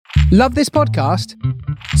Love this podcast?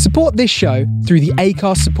 Support this show through the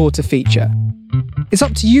Acast supporter feature. It's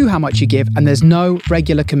up to you how much you give, and there's no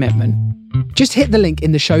regular commitment. Just hit the link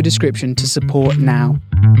in the show description to support now.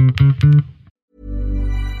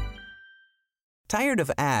 Tired of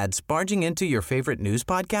ads barging into your favorite news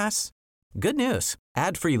podcasts? Good news.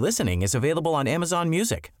 Ad-free listening is available on Amazon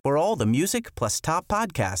Music for all the music plus top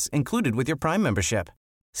podcasts included with your Prime membership.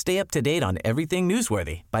 Stay up to date on everything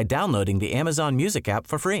newsworthy by downloading the Amazon Music app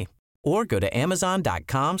for free or go to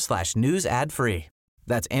amazon.com/news ad free.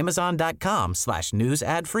 That's amazon.com/news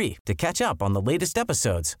ad free to catch up on the latest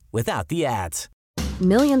episodes without the ads.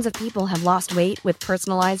 Millions of people have lost weight with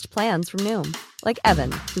personalized plans from Noom. Like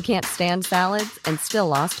Evan, who can't stand salads and still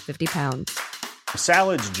lost 50 pounds.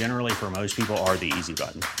 Salads generally for most people are the easy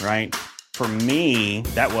button, right? For me,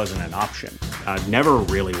 that wasn't an option. I never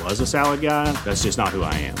really was a salad guy. That's just not who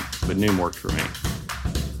I am. But Noom worked for me.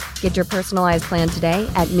 Get your personalized plan today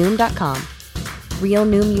at Noom.com. Real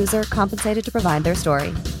Noom user compensated to provide their story.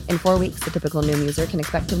 In 4 weeks, the typical Noom user can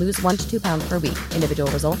expect to lose 1 to 2 pounds per week.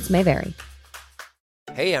 Individual results may vary.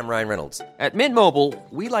 Hey, I'm Ryan Reynolds. At Mint Mobile,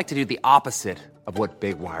 we like to do the opposite of what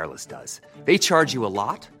Big Wireless does. They charge you a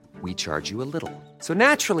lot. We charge you a little. So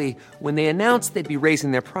naturally, when they announced they'd be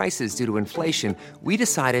raising their prices due to inflation, we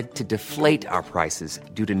decided to deflate our prices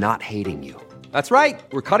due to not hating you. That's right.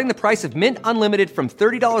 We're cutting the price of Mint Unlimited from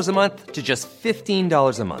 $30 a month to just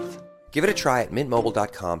 $15 a month. Give it a try at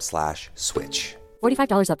mintmobile.com/switch.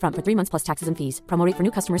 $45 up front for 3 months plus taxes and fees. Promo rate for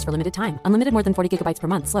new customers for limited time. Unlimited more than 40 gigabytes per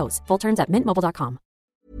month. Slows full terms at mintmobile.com.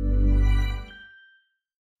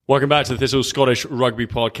 Welcome back to the Thistle Scottish Rugby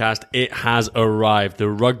Podcast. It has arrived. The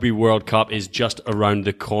Rugby World Cup is just around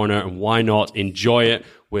the corner, and why not enjoy it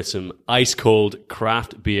with some ice-cold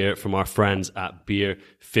craft beer from our friends at Beer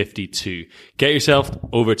 52. Get yourself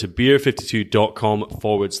over to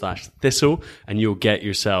beer52.com/thistle, and you'll get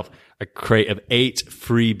yourself a crate of 8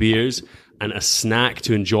 free beers and a snack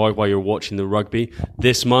to enjoy while you're watching the rugby.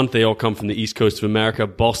 This month, they all come from the East Coast of America,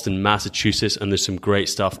 Boston, Massachusetts, and there's some great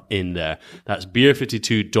stuff in there. That's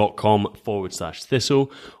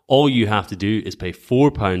beer52.com/thistle. All you have to do is pay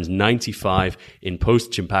 £4.95 in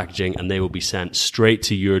postage and packaging, and they will be sent straight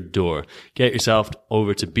to your door. Get yourself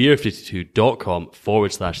over to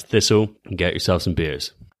beer52.com/thistle and get yourself some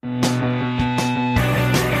beers.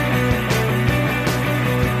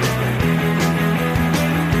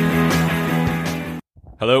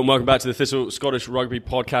 Hello and welcome back to the Thistle Scottish Rugby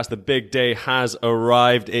Podcast. The big day has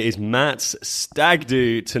arrived. It is Matt's stag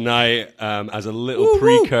do tonight as a little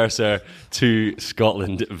precursor to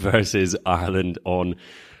Scotland versus Ireland on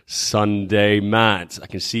Sunday. Matt, I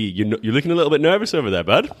can see you're looking a little bit nervous over there,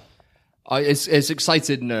 bud. It's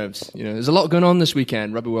excited nerves. You know, there's a lot going on this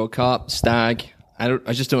weekend. Rugby World Cup, stag.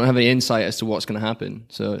 I just don't have any insight as to what's going to happen.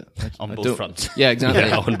 So on both fronts. Yeah, exactly.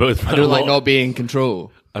 Yeah, on both fronts. I don't like not being in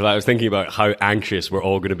control. I was thinking about how anxious we're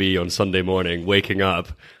all going to be on Sunday morning, waking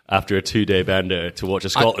up after a 2-day bender to watch a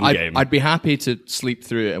Scotland game. I'd be happy to sleep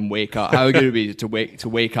through it and wake up. How good it would be to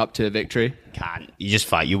wake up to a victory?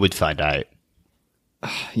 You would find out.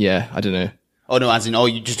 Yeah, I don't know. Oh no, as in,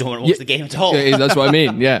 you just don't want to watch the game at all. Yeah, that's what I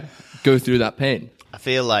mean. Yeah, go through that pain. I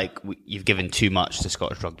feel like you've given too much to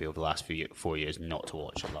Scottish rugby over the last 4 years not to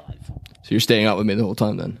watch it live. So you're staying up with me the whole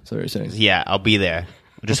time then? That's what you're saying? Yeah, I'll be there.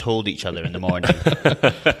 We'll just hold each other in the morning.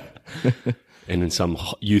 And in some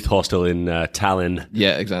youth hostel in Tallinn.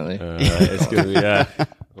 Yeah, exactly. It's gonna be, well,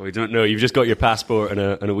 we don't know. You've just got your passport and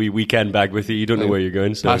a wee weekend bag with you. You don't know where you're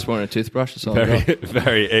going. So. Passport and a toothbrush. That's all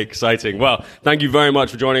very exciting. Well, thank you very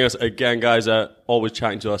much for joining us again, guys. Always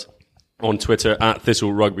chatting to us on Twitter at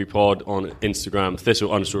Thistle Rugby Pod, on Instagram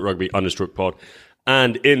Thistle_Rugby_pod,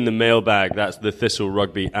 and in the mailbag, that's the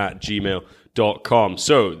ThistleRugby@gmail.com.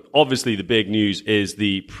 So obviously the big news is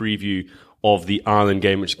the preview of the Ireland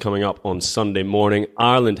game, which is coming up on Sunday morning.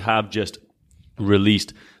 Ireland have just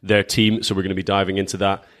released their team, so we're going to be diving into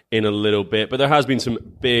that in a little bit. But there has been some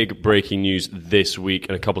big breaking news this week,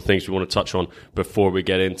 and a couple of things we want to touch on before we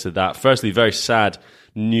get into that. Firstly, very sad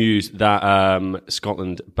news that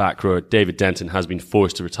Scotland back rower David Denton has been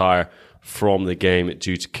forced to retire from the game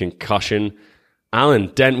due to concussion.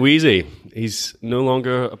 Alan, Dent Weezy, he's no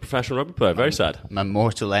longer a professional rugby player. Very sad. My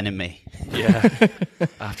mortal enemy. Yeah.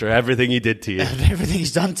 After everything he did to you. After everything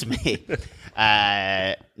he's done to me.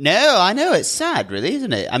 No, I know. It's sad, really,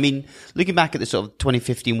 isn't it? I mean, looking back at the sort of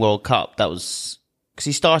 2015 World Cup, that was... Because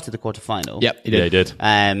he started the quarterfinal. Yep, he did. Yeah, he did.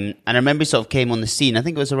 And I remember he sort of came on the scene. I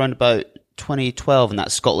think it was around about 2012 in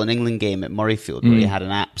that Scotland-England game at Murrayfield where he had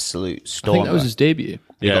an absolute storm. I think that was his debut.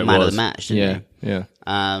 He got man of the match, didn't he? Yeah.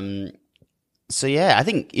 So yeah, I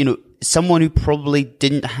think, someone who probably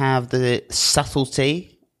didn't have the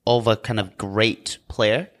subtlety of a kind of great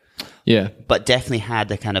player. Yeah. but definitely had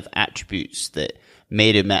the kind of attributes that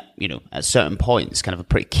made him at certain points kind of a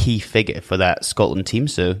pretty key figure for that Scotland team.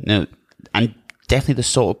 So no, and definitely the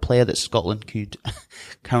sort of player that Scotland could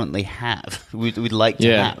currently have. We'd like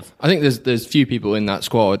to have. I think there's few people in that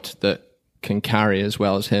squad that can carry as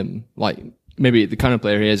well as him. Like maybe the kind of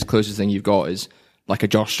player he is, the closest thing you've got is like a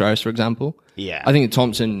Josh Strauss, for example. Yeah. I think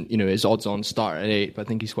Thompson, is odds on start at 8, but I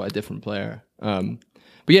think he's quite a different player.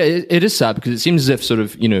 But yeah, it is sad because it seems as if sort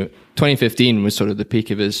of, 2015 was sort of the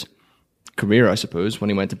peak of his career, I suppose, when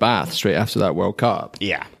he went to Bath straight after that World Cup.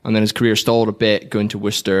 Yeah. And then his career stalled a bit going to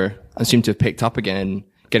Worcester and seemed to have picked up again,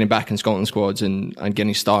 getting back in Scotland squads and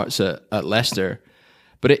getting starts at Leicester.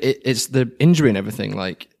 But it's the injury and everything,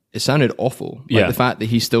 like, it sounded awful. Like the fact that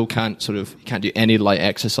he still can't do any light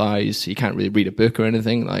exercise, he can't really read a book or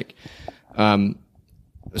anything. Like,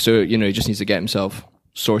 so, he just needs to get himself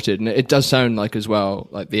sorted. And it does sound like as well,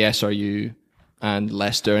 like the SRU and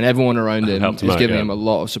Leicester and everyone around him is giving him a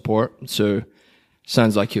lot of support. So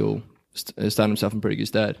sounds like he'll stand himself in pretty good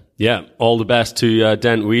stead. Yeah, all the best to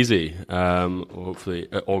Dent Weezy. Hopefully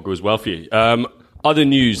it all goes well for you. Other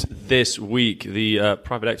news this week, the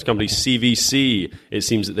private equity company CVC, it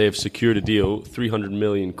seems that they have secured a deal, 300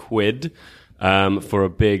 million quid, for a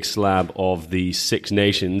big slab of the Six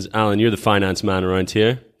Nations. Alan, you're the finance man around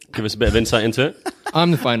here. Give us a bit of insight into it.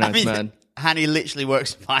 I'm the finance man. Hanny literally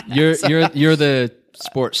works in finance. You're the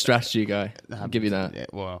sports strategy guy. I'll give you that. Yeah,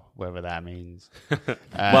 well, whatever that means. Well,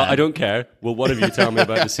 I don't care. Well, what have you tell me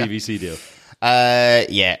about the CVC deal?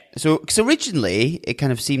 Yeah. So, because originally it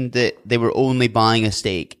kind of seemed that they were only buying a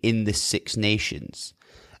stake in the Six Nations,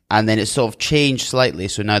 and then it sort of changed slightly.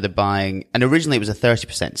 So now they're buying, and originally it was a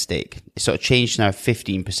 30% stake. It sort of changed to now a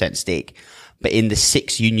 15% stake, but in the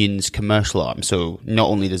Six Unions commercial arm. So not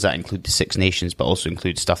only does that include the Six Nations, but also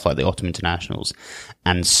includes stuff like the Autumn Internationals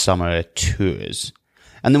and Summer Tours.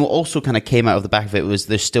 And then what also kind of came out of the back of it was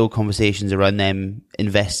there's still conversations around them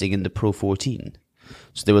investing in the Pro 14.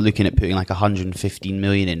 So they were looking at putting like 115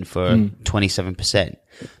 million in for 27%.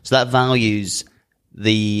 So that values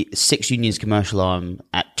the Six Unions commercial arm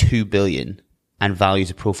at 2 billion and values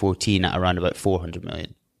the Pro 14 at around about 400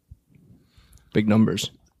 million. Big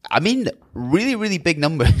numbers. I mean, really, really big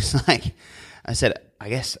numbers. Like I said, I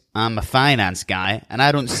guess I'm a finance guy, and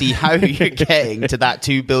I don't see how you're getting to that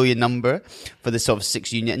 2 billion number for the sort of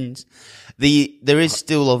Six Unions. There is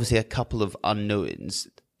still obviously a couple of unknowns.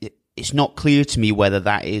 It's not clear to me whether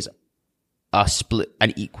that is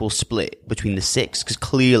an equal split between the six, because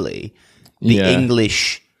clearly the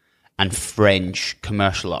English and French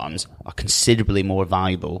commercial arms are considerably more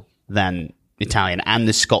valuable than Italian and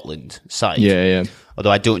the Scotland side. Yeah.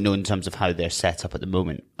 Although I don't know in terms of how they're set up at the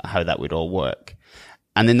moment, how that would all work.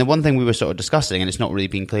 And then the one thing we were sort of discussing, and it's not really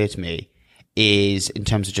been clear to me, is in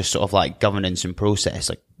terms of just sort of like governance and process.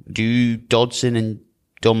 Like, do Dodson and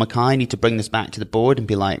Don Mackay need to bring this back to the board and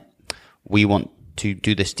be like, we want to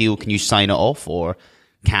do this deal, can you sign it off? Or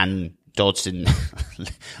can Dodson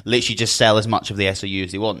literally just sell as much of the SRU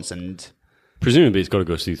as he wants? And presumably it's got to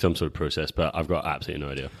go through some sort of process, but I've got absolutely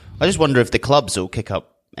no idea. I just wonder if the clubs will kick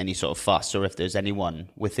up any sort of fuss, or if there's anyone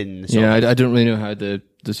within the sort of... I don't really know how the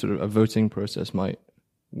sort of a voting process might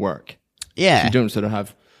work. Yeah. You don't sort of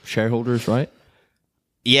have shareholders, right?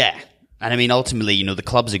 Yeah. And I mean, ultimately, the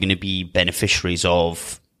clubs are going to be beneficiaries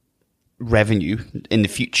of revenue in the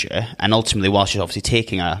future. And ultimately, whilst you're obviously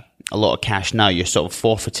taking a lot of cash now, you're sort of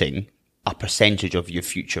forfeiting a percentage of your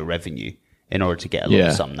future revenue in order to get a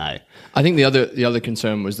lump sum now. I think the other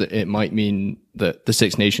concern was that it might mean that the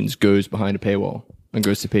Six Nations goes behind a paywall and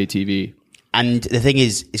goes to pay TV. And the thing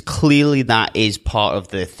is clearly that is part of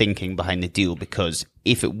the thinking behind the deal, because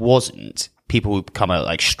if it wasn't, people would come out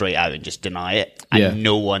like straight out and just deny it. And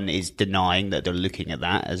no one is denying that they're looking at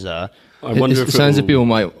that as a... I wonder if it sounds as if people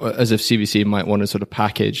might, as if CVC might want to sort of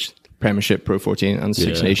package Premiership, Pro 14 and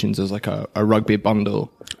Six Nations as like a rugby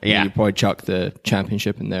bundle. Yeah. You'd probably chuck the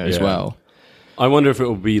Championship in there as well. I wonder if it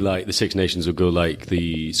will be like the Six Nations will go like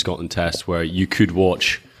the Scotland Test, where you could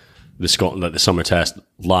watch the Summer Test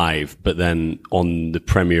live, but then on the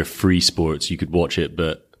Premier Free Sports you could watch it,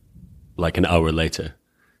 but like an hour later.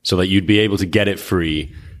 So that you'd be able to get it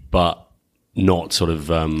free, but not sort of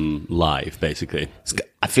live, basically.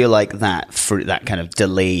 I feel like that kind of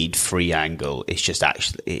delayed free angle is just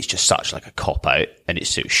such like a cop out, and it's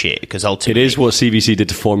so shit, because ultimately it is what CVC did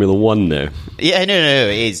to Formula One now. Yeah, no,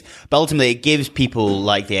 it is. But ultimately, it gives people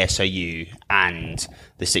like the SRU and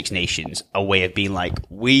the Six Nations a way of being like,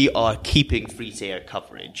 we are keeping free to air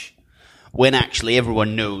coverage, when actually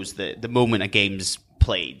everyone knows that the moment a game's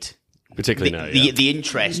played, particularly now, the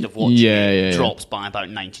interest of watching it drops by about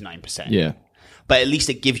 99%. Yeah. But at least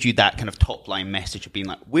it gives you that kind of top line message of being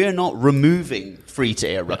like, we're not removing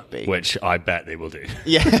free-to-air rugby. Which I bet they will do.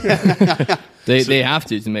 Yeah. They have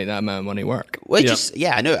to make that amount of money work. Well,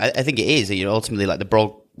 I know. I think it is. Ultimately, like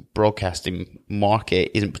the broadcasting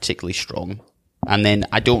market isn't particularly strong. And then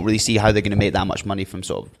I don't really see how they're going to make that much money from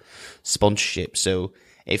sort of sponsorship. So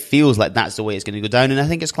it feels like that's the way it's going to go down. And I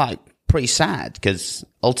think it's quite pretty sad because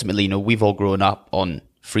ultimately, we've all grown up on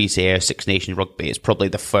free-to-air Six Nations rugby. It's probably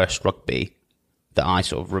the first rugby that I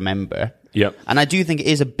sort of remember. Yep. And I do think it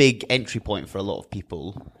is a big entry point for a lot of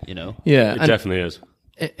people, Yeah. It definitely is.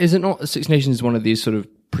 Is it not Six Nations one of these sort of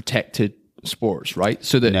protected sports, right?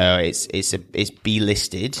 So that No, it's B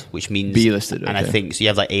listed, which means B listed, and I okay. think so. You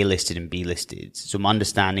have like A listed and B listed. So my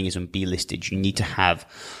understanding is on B listed, you need to have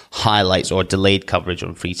highlights or delayed coverage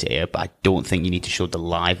on free to air, but I don't think you need to show the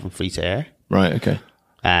live on free to air. Right, okay.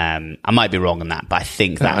 I might be wrong on that, but I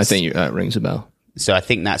think that rings a bell. So I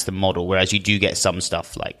think that's the model. Whereas you do get some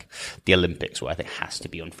stuff like the Olympics, where I think it has to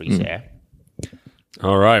be on free to air.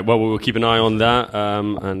 All right. Well, we'll keep an eye on that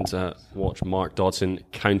and watch Mark Dodson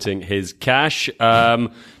counting his cash. The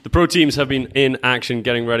pro teams have been in action,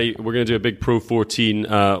 getting ready. We're going to do a big Pro 14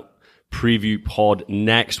 preview pod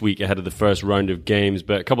next week ahead of the first round of games.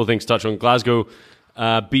 But a couple of things to touch on. Glasgow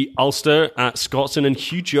beat Ulster at Scotstoun, and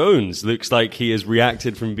Hugh Jones looks like he has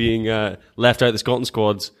reacted from being left out of the Scotland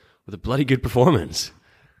squads with a bloody good performance.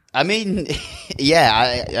 I mean,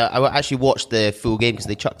 yeah, I actually watched the full game because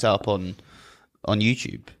they chucked it up on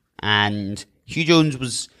YouTube, and Hugh Jones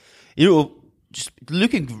was, just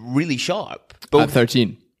looking really sharp. At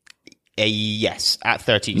 13? Yes, at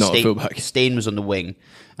 13. Not a fullback. Stain was on the wing,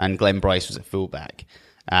 and Glenn Bryce was at fullback.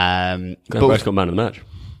 Glenn Bryce got man of the match.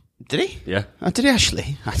 Did he? Yeah. Oh, did he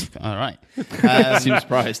actually? All right. Seems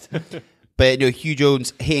surprised. But Hugh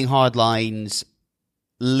Jones hitting hard lines,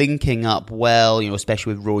 linking up well,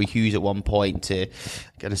 especially with Rory Hughes at one point to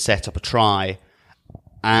kind of set up a try.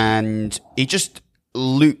 And he just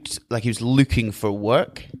looked like he was looking for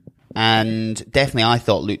work. And definitely, I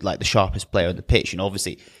thought, looked like the sharpest player on the pitch. And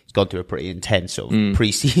obviously, he's gone through a pretty intense sort of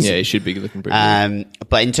pre-season. Yeah, he should be looking pretty good.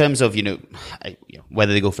 But in terms of,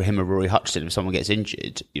 whether they go for him or Rory Hutchinson if someone gets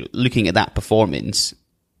injured, looking at that performance,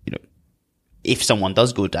 if someone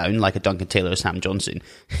does go down, like a Duncan Taylor or Sam Johnson,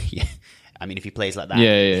 I mean, if he plays like that,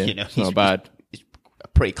 it's not bad. He's a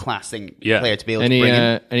pretty class player to be able to bring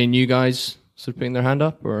in. Any new guys sort of putting their hand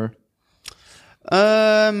up, or?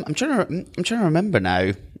 I'm trying to remember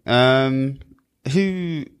now.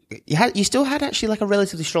 Who you still had actually like a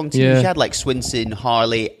relatively strong team. Yeah. You had like Swinson,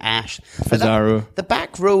 Harley, Ash, Fazaro. The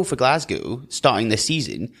back row for Glasgow starting this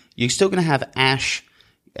season. You're still going to have Ash.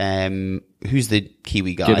 Who's the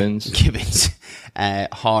Kiwi guy? Gibbons.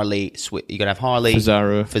 Harley. You're going to have Harley,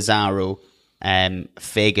 Fazaro,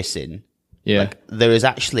 Ferguson. Yeah. Like, there is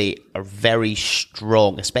actually a very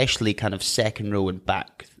strong, especially kind of second row and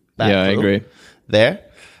back Yeah, row I agree. there.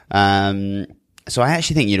 So I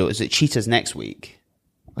actually think, is it Cheetahs next week?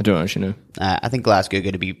 I don't actually know. I think Glasgow are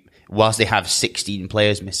going to be, whilst they have 16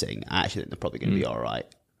 players missing, I actually think they're probably going to be all right.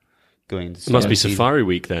 It must be Safari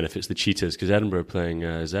Week then if it's the Cheetahs, because Edinburgh are playing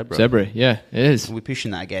Zebra. Zebra, yeah, it is. We're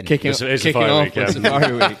pushing that again. Kicking off Safari Week, with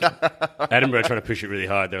Safari Week. Edinburgh are trying to push it really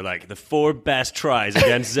hard. They're like, the 4 best tries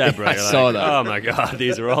against Zebra. I saw that. Oh my God,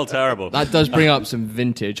 these are all terrible. That does bring up some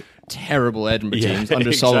vintage, terrible Edinburgh teams under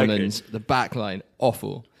exactly. Solomons. The back line,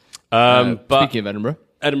 awful. But speaking of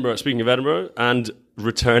Edinburgh, and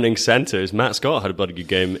returning centres, Matt Scott had a bloody good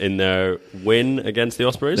game in their win against the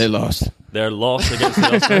Ospreys. They lost. Their loss against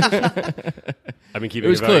the Ospreys. I've been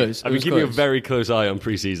keeping a very close eye on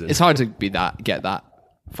pre-season. It's hard to get that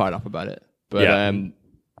fired up about it. But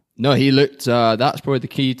no, he looked. That's probably the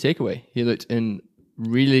key takeaway. He looked in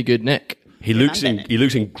really good nick. He looks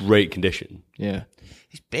in great condition. Yeah,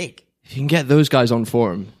 he's big. If you can get those guys on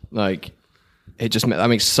form, like that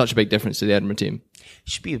makes such a big difference to the Edinburgh team.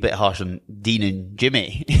 Should be a bit harsh on Dean and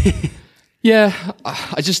Jimmy. Yeah,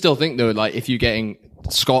 I just still think though, like if you're getting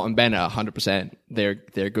Scott and Bennett 100%,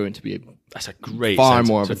 they're going to be that's a great far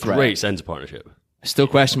more of a threat. Great centre partnership. Still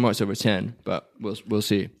question marks over 10, but we'll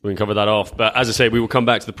see. We can cover that off. But as I say, we will come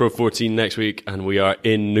back to the Pro 14 next week, and we are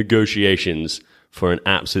in negotiations for an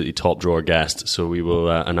absolutely top drawer guest. So we will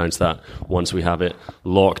announce that once we have it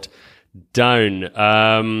locked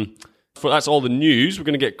down. That's all the news. We're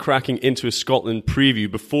going to get cracking into a Scotland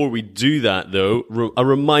preview. Before we do that, though, a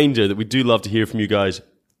reminder that we do love to hear from you guys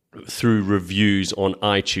through reviews on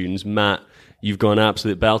iTunes. Matt, you've gone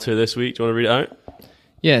absolute belter this week. Do you want to read it out?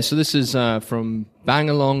 Yeah, so this is from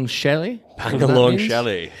Bang Along Shelley. Bang Along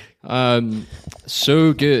Shelley.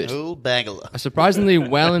 So good. Old Bangalore. A surprisingly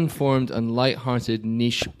well-informed and light-hearted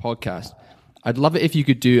niche podcast. I'd love it if you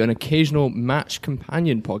could do an occasional match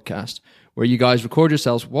companion podcast where you guys record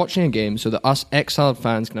yourselves watching a game so that us exiled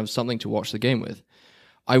fans can have something to watch the game with.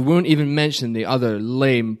 I won't even mention the other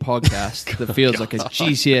lame podcast that feels like a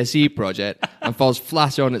GCSE project and falls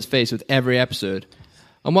flatter on its face with every episode.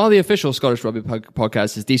 And while the official Scottish Rugby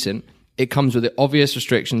podcast is decent, it comes with the obvious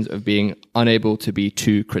restrictions of being unable to be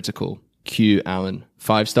too critical. Q Alan,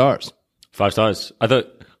 5 stars. 5 stars.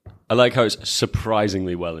 I like how it's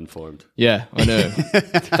surprisingly well informed. Yeah, I know.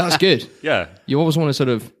 That's good. Yeah. You always want to sort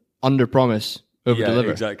of under-promise, over-deliver.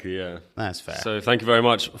 Yeah, exactly, yeah. That's fair. So thank you very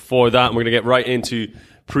much for that. And we're going to get right into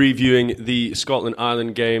previewing the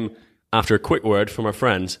Scotland-Ireland game after a quick word from our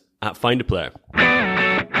friends at Find a Player.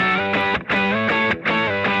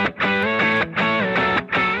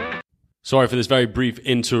 Sorry for this very brief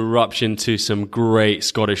interruption to some great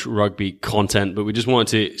Scottish rugby content, but we just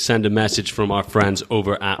wanted to send a message from our friends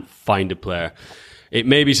over at Find a Player. It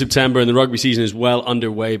may be September and the rugby season is well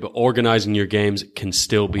underway, but organising your games can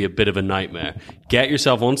still be a bit of a nightmare. Get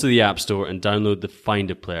yourself onto the App Store and download the Find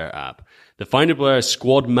a Player app. The Find a Player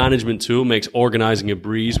squad management tool makes organising a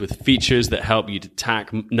breeze with features that help you to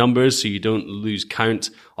tack numbers so you don't lose count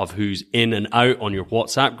of who's in and out on your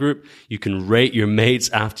WhatsApp group. You can rate your mates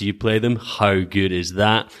after you play them. How good is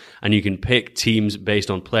that? And you can pick teams based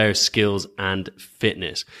on player skills and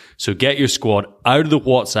fitness. So get your squad out of the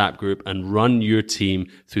WhatsApp group and run your team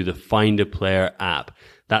through the Find a Player app.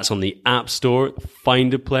 That's on the App Store,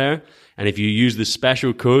 Find a Player. And if you use the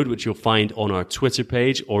special code, which you'll find on our Twitter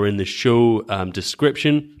page or in the show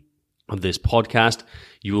description of this podcast,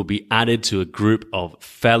 you will be added to a group of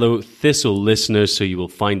fellow Thistle listeners, so you will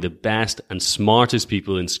find the best and smartest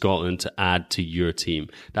people in Scotland to add to your team.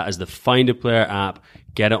 That is the Find a Player app.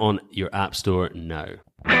 Get it on your App Store now.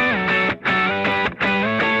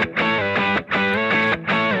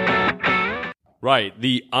 Right,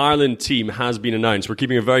 the Ireland team has been announced. We're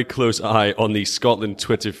keeping a very close eye on the Scotland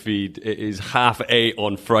Twitter feed. It is 8:30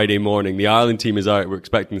 on Friday morning. The Ireland team is out. We're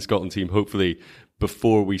expecting the Scotland team, hopefully,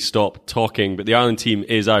 before we stop talking. But the Ireland team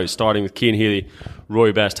is out, starting with Cian Healy,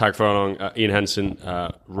 Roy Best, Tadhg Furlong, Ian Henson,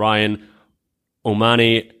 Ryan,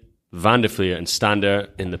 O'Mahony, Van der Fleer and Stander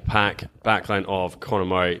in the backline of Conor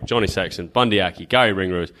Murray, Johnny Sexton, Bundy Aki, Gary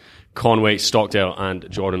Ringrose, Conway, Stockdale and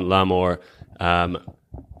Jordan Lamore.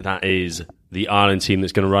 That is the Ireland team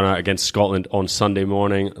that's going to run out against Scotland on Sunday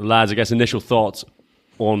morning. Lads, I guess initial thoughts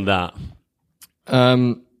on that?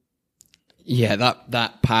 Yeah,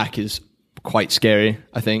 that pack is quite scary,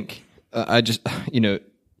 I think. I just,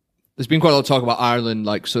 there's been quite a lot of talk about Ireland,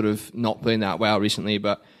 like, sort of not playing that well recently,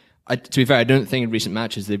 but to be fair, I don't think in recent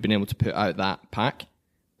matches they've been able to put out that pack,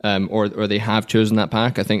 or they have chosen that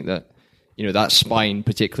pack. I think that, that spine,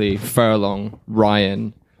 particularly Furlong,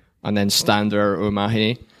 Ryan, and then Stander,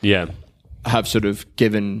 O'Mahony, have sort of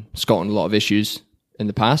given Scotland a lot of issues in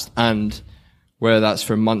the past, and whether that's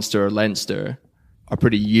for Munster or Leinster, are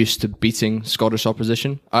pretty used to beating Scottish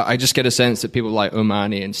opposition. I just get a sense that people like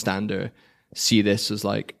O'Mahony and Stander see this as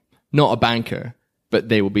like not a banker, but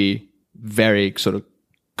they will be very sort of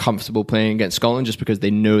comfortable playing against Scotland just because they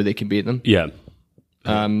know they can beat them. Yeah.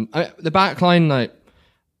 The back line, like,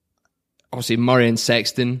 obviously Murray and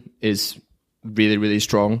Sexton is really, really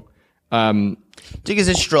strong. Do you think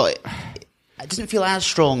it's strong? It doesn't feel as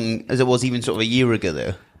strong as it was even sort of a year ago,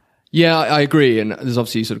 though. Yeah, I agree. And there's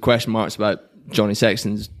obviously sort of question marks about Johnny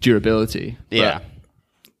Sexton's durability. Yeah.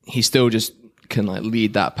 He still just can like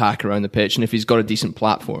lead that pack around the pitch. And if he's got a decent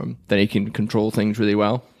platform, then he can control things really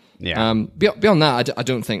well. Yeah. Beyond that, I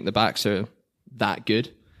don't think the backs are that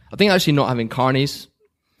good. I think actually not having Carney's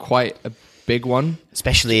quite a big one.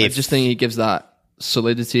 Especially I just think he gives that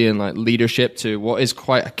solidity and like leadership to what is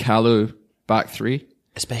quite a callow back three.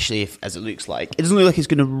 Especially if, as it looks like, it doesn't look like it's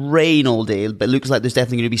going to rain all day, but it looks like there's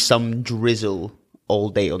definitely going to be some drizzle all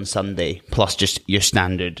day on Sunday, plus just your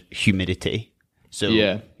standard humidity.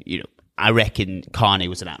 So, I reckon Carney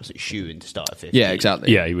was an absolute shoo-in to start at 50. Yeah,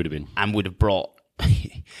 exactly. Yeah, he would have been. And would have brought...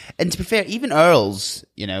 And to be fair, even Earls,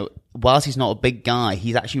 whilst he's not a big guy,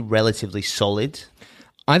 he's actually relatively solid.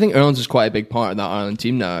 I think Earls is quite a big part of that Ireland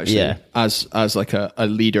team now, actually. Yeah. As like a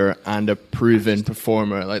leader and a proven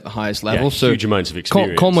performer at like the highest level. Yeah, so huge amounts of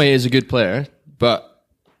experience. Conway is a good player, but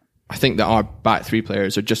I think that our back three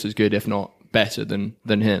players are just as good, if not better than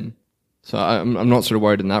him. So I'm not sort of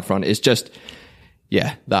worried on that front. It's just,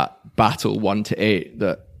 that battle 1 to 8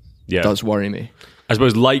 that does worry me. I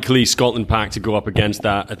suppose likely Scotland pack to go up against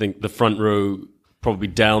that. I think the front row, probably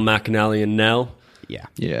Dell, McInally and Nell. Yeah.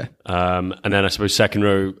 And then I suppose second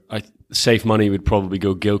row, safe money would probably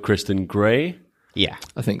go Gilchrist and Gray. Yeah.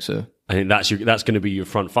 I think so. I think that's going to be your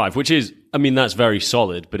front five, which is, that's very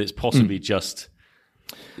solid, but it's possibly just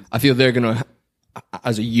I feel they're going to,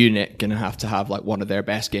 as a unit, going to have like one of their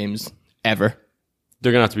best games ever.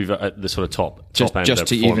 They're going to have to be at the sort of top. Just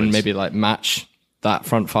to even maybe like match that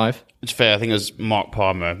front five. It's fair. I think it was Mark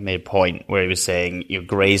Palmer made a point where he was saying,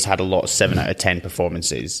 Gray's had a lot of 7 out of 10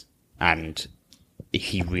 performances, and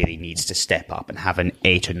he really needs to step up and have an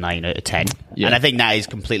 8 or 9 out of 10. Yeah. And I think that is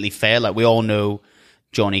completely fair. Like, we all know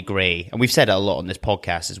Johnny Gray, and we've said it a lot on this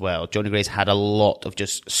podcast as well. Johnny Gray's had a lot of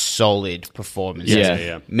just solid performances.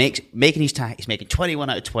 Yeah. Making his he's making 21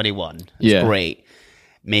 out of 21. It's great.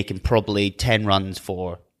 Making probably 10 runs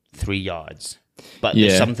for 3 yards. But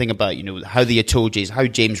there's something about, how the Itojes, how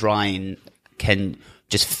James Ryan can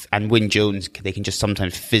just, and Wyn Jones, they can just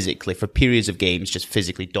sometimes physically, for periods of games, just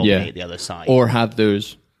physically dominate the other side. Or have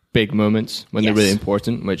those big moments when they're really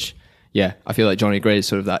important, which, I feel like Johnny Gray is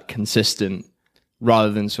sort of that consistent,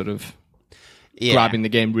 rather than sort of grabbing the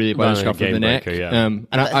game really by the scruff of the neck. Breaker, and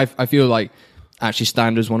I feel like actually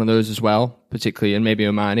Stander's one of those as well, particularly, and maybe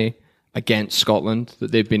O'Mahony, against Scotland,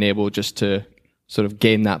 that they've been able just to sort of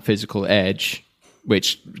gain that physical edge,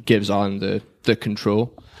 which gives on the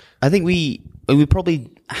control. I think we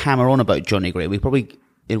probably hammer on about Johnny Gray. We probably,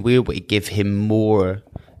 in a weird way, give him more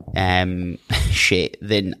shit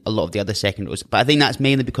than a lot of the other second rows. But I think that's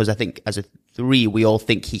mainly because I think as a 3, we all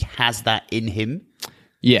think he has that in him.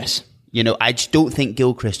 Yes. I just don't think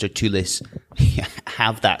Gilchrist or Tulis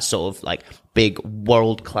have that sort of like big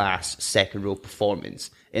world-class second row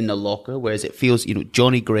performance in the locker, whereas it feels,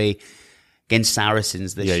 Johnny Gray against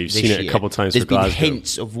Saracens this year. Yeah, you've seen it a couple of times There's for been Glasgow.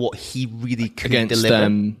 hints of what he really could against,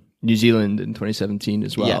 deliver. New Zealand in 2017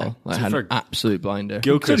 as well. Yeah. Like, had an absolute blinder.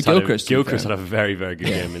 Gilchrist had a very, very good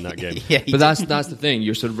game in that game. But that's the thing.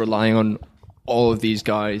 You're sort of relying on all of these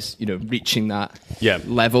guys, reaching that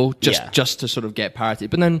level just to sort of get parity.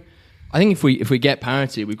 But then I think if we get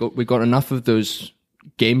parity, we've got enough of those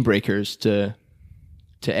game breakers to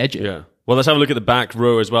edge it. Yeah. Well, let's have a look at the back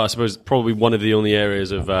row as well. I suppose probably one of the only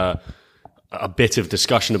areas of a bit of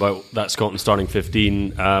discussion about that Scotland starting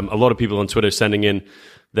 15. A lot of people on Twitter sending in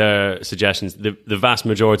their suggestions. The vast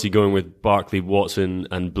majority going with Barkley, Watson,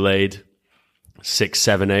 and Blade. 6,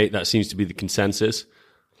 7, 8. That seems to be the consensus.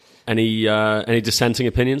 Any dissenting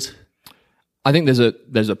opinions? I think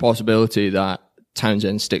there's a possibility that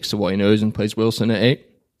Townsend sticks to what he knows and plays Wilson at 8.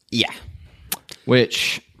 Yeah.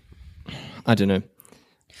 Which, I don't know.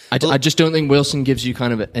 I just don't think Wilson gives you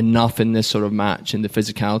kind of enough in this sort of match in the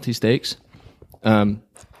physicality stakes. I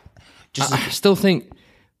still think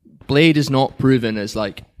Blade is not proven as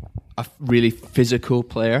like a really physical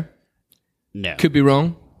player. No. Could be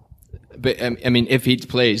wrong. But I mean, if he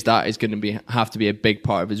plays, that is going to have to be a big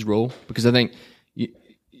part of his role, because I think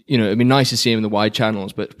it'd be nice to see him in the wide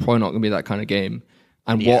channels, but it's probably not going to be that kind of game.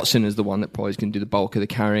 And Watson is the one that probably is going to do the bulk of the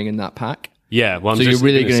carrying in that pack. Yeah, well, so you're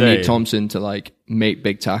really going to need Thompson to like make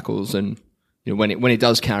big tackles, and when he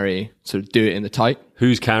does carry, sort of do it in the tight.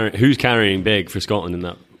 Who's carrying big for Scotland in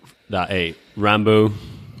that 8? Rambo,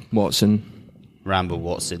 Watson,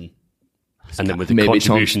 and then with the maybe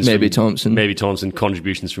contributions, Thompson,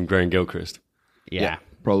 contributions from Gray and Gilchrist. Yeah,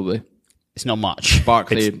 probably. It's not much.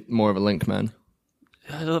 Barkley, more of a link man.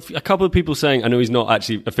 A couple of people saying, I know he's not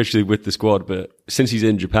actually officially with the squad, but since he's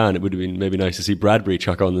in Japan, it would have been maybe nice to see Bradbury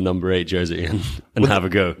chuck on the number 8 jersey and have a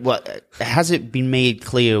go. Well, has it been made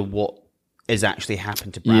clear what has actually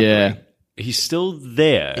happened to Bradbury? Yeah, he's still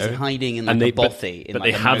there. He's hiding in like a bothy. But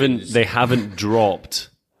they haven't dropped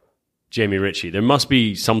Jamie Ritchie. There must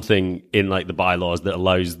be something in like the bylaws that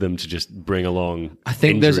allows them to just bring along. I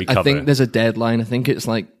think there's a deadline. I think it's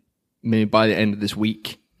like maybe by the end of this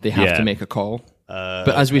week they have to make a call. But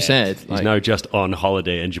as we said, he's now just on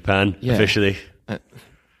holiday in Japan officially.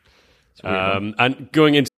 And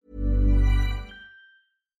going into.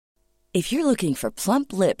 If you're looking for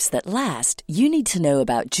plump lips that last, you need to know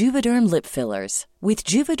about Juvederm lip fillers. With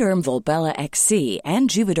Juvederm Volbella XC and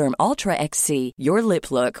Juvederm Ultra XC, your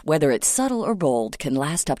lip look, whether it's subtle or bold, can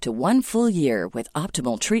last up to 1 full year with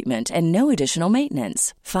optimal treatment and no additional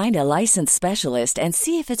maintenance. Find a licensed specialist and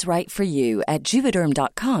see if it's right for you at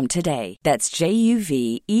Juvederm.com today. That's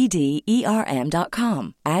JUVEDERM.com.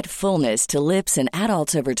 Add fullness to lips in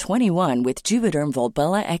adults over 21 with Juvederm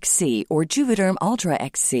Volbella XC or Juvederm Ultra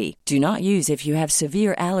XC. Do not use if you have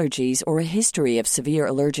severe allergies or a history of severe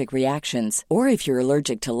allergic reactions, or if you're you're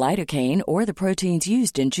allergic to lidocaine or the proteins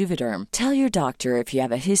used in Juvederm. Tell your doctor if you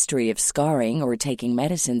have a history of scarring or taking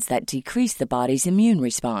medicines that decrease the body's immune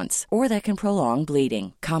response or that can prolong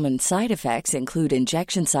bleeding. Common side effects include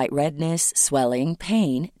injection site redness, swelling,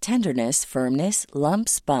 pain, tenderness, firmness,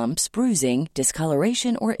 lumps, bumps, bruising,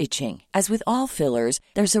 discoloration, or itching. As with all fillers,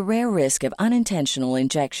 there's a rare risk of unintentional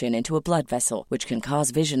injection into a blood vessel, which can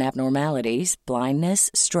cause vision abnormalities,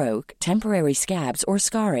 blindness, stroke, temporary scabs, or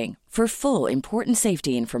scarring. For full, important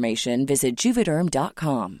safety information, visit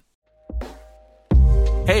Juvederm.com.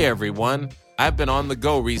 Hey everyone, I've been on the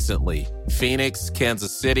go recently. Phoenix,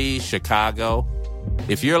 Kansas City, Chicago.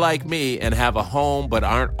 If you're like me and have a home but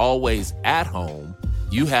aren't always at home,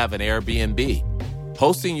 you have an Airbnb.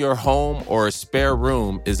 Hosting your home or a spare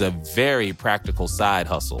room is a very practical side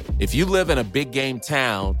hustle. If you live in a big game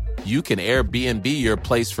town, you can Airbnb your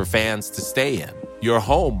place for fans to stay in. Your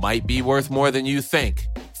home might be worth more than you think.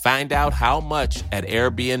 Find out how much at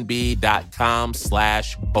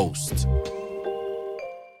airbnb.com/host.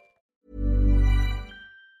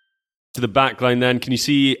 To the back line then, can you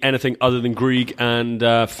see anything other than Grieg and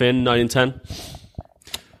Finn, 9 and 10?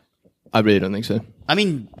 I really don't think so. I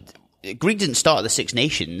mean, Grieg didn't start at the Six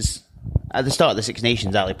Nations. At the start of the Six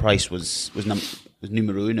Nations, Ali Price was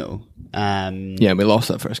numero uno. Yeah, we lost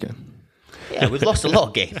that first game. Yeah, we've lost a lot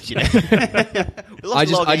of games, you know. I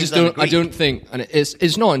don't think, and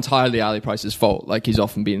it's not entirely Ali Price's fault. Like, he's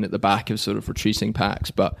often been at the back of sort of retreating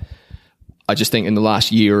packs, but I just think in the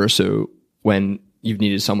last year or so, when you've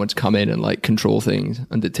needed someone to come in and like control things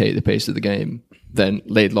and dictate the pace of the game, then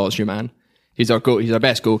Laidlaw's your man. He's our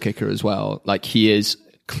best goal kicker as well. Like, he is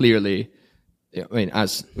clearly, I mean,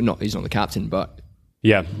 he's not the captain, but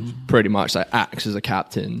yeah, pretty much like acts as a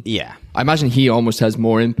captain. Yeah, I imagine he almost has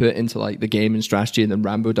more input into like the game and strategy than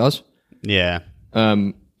Rambo does. Yeah.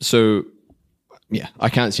 So yeah, I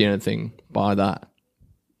can't see anything by that.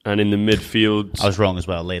 And in the midfield, I was wrong as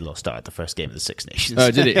well. Laidlaw started the first game of the Six Nations. Oh,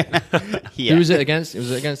 did he? Yeah. Who was it against? Was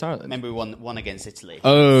it against Ireland? Remember we won against Italy.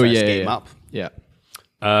 Oh, first yeah, game yeah. up. Yeah.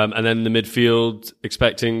 and then in the midfield,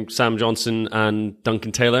 expecting Sam Johnson and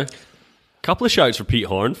Duncan Taylor. Couple of shouts for Pete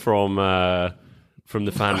Horn from the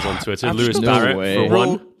fans on Twitter. Lewis Barrett for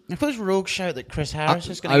one. I thought it was a rogue shout that Chris Harris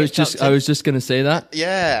is going to I was just going to say that.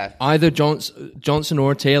 Yeah. Either Johnson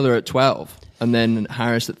or Taylor at 12, and then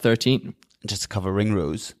Harris at 13. Just to cover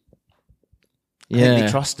Ringrose. Yeah. I think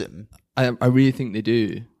they trust him. I really think they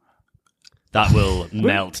do. That will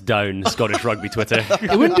melt down Scottish rugby Twitter.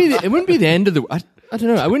 It wouldn't be the end of the. I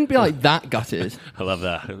don't know. I wouldn't be like that gutted. I love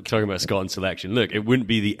that. Talking about Scotland selection. Look, it wouldn't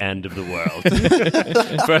be the end of the world.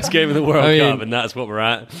 First game of the World Cup, and that's what we're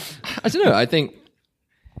at. I don't know. I think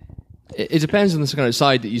it depends on the kind of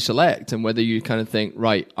side that you select and whether you kind of think,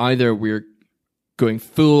 right, either we're going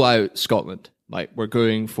full out Scotland, like we're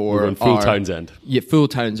going for full Townsend. Yeah, full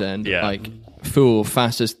Townsend. Yeah. Like full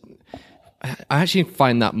fastest. I actually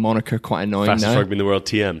find that moniker quite annoying Fastest now. rugby in the world,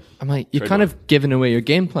 TM. I'm like, you're kind of giving away your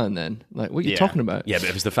game plan then. Like, what are you talking about? Yeah, but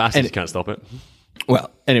if it's the fastest, you can't stop it. Well,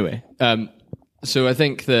 anyway. So I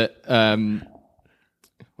think that...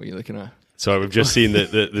 what are you looking at? So we've just seen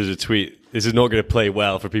that there's a tweet. This is not going to play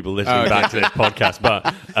well for people listening back to this podcast,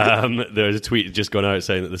 but there's a tweet just gone out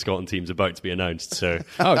saying that the Scotland team's about to be announced. So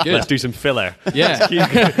good. Let's do some filler. Yeah.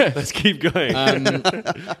 Let's keep going.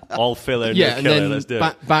 All filler, Yeah, no and killer. then Let's do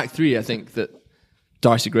it. back three, I think that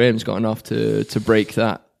Darcy Graham's got enough to break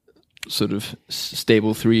that sort of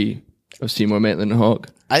stable three of Seymour, Maitland and Hogg.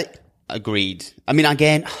 I agreed. I mean,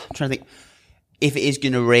 again, I'm trying to think. If it is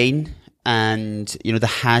going to rain and, you know, there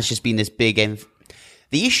has just been this big...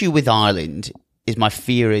 The issue with Ireland is my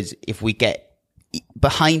fear is if we get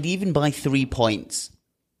behind even by 3 points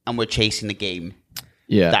and we're chasing the game,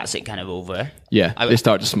 that's it kind of over. Yeah, they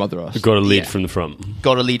start to smother us. We've got to lead from the front.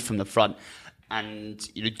 Got to lead from the front. And,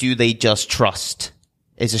 you know, do they just trust?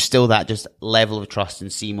 Is there still that just level of trust in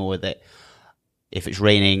Seymour that if it's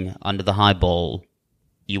raining under the high ball,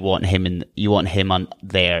 you want him on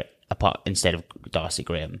there apart instead of Darcy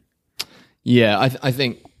Graham? Yeah, I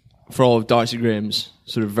think for all of Darcy Graham's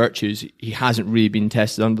sort of virtues, he hasn't really been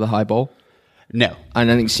tested under the high ball. No. And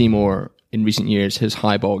I think Seymour, in recent years, his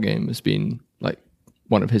high ball game has been like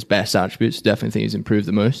one of his best attributes. Definitely think he's improved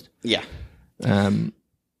the most. Yeah.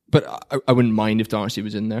 But I wouldn't mind if Darcy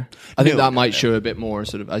was in there. I think that might show a bit more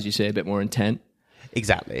sort of, as you say, a bit more intent.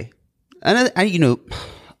 Exactly. And you know,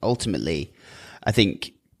 ultimately, I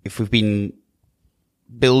think if we've been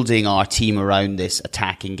building our team around this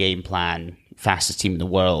attacking game plan, fastest team in the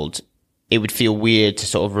world, it would feel weird to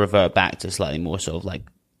sort of revert back to slightly more sort of like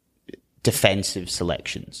defensive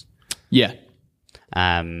selections. Yeah.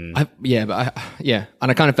 And I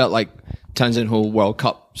kind of felt like Townsend whole World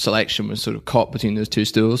Cup selection was sort of caught between those two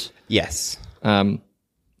stools. Yes. I mean,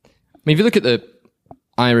 if you look at the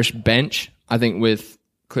Irish bench, I think with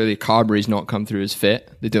clearly Carberry's not come through as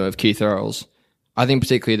fit. They don't have Keith Earls. I think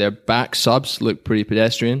particularly their back subs look pretty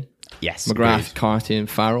pedestrian. Yes. McGrath, Carty, and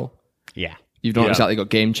Farrell. Yeah. You've not exactly got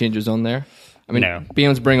game changers on there. I mean, No. being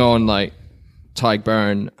able to bring on like Tyg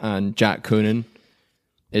Byrne and Jack Coonan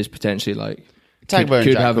is potentially like Tyg Byrne and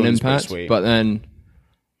could Jack have an Coonan's pretty impact. sweet. But then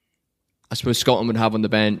I suppose Scotland would have on the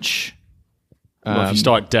bench Well, if you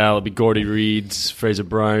start Dell, it'd be Gordy Reeds, Fraser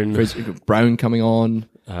Brown. Brown coming on.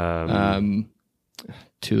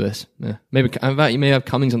 Toulis. Yeah. Maybe in fact you may have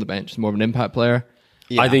Cummings on the bench. He's more of an impact player.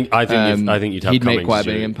 I think you'd have he'd Cummings make quite a as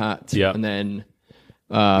big your- impact. Yeah. And then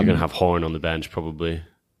You're going to have Horn on the bench probably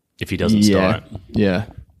if he doesn't start. Yeah.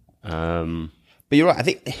 But you're right. I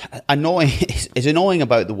think it's annoying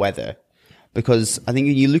about the weather because I think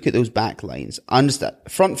when you look at those back lines, I understand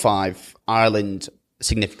front five, Ireland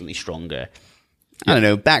significantly stronger. I don't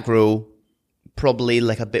know, back row, probably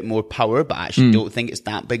like a bit more power, but I actually don't think it's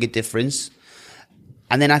that big a difference.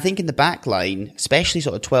 And then I think in the back line, especially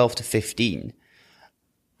sort of 12 to 15,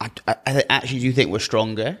 I actually do think we're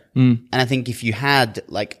stronger. And I think if you had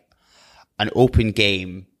like an open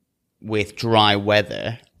game with dry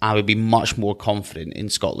weather, I would be much more confident in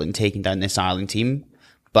Scotland taking down this Ireland team.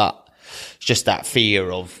 But it's just that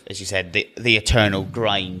fear of, as you said, the eternal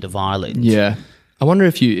grind of Ireland. Yeah. I wonder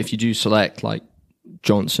if you do select like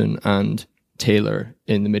Johnson and Taylor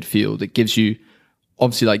in the midfield, it gives you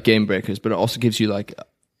obviously like game breakers, but it also gives you like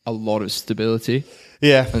a lot of stability.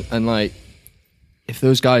 Yeah. And like if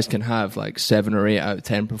those guys can have like 7 or 8 out of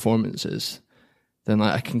 10 performances, then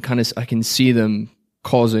like I can see them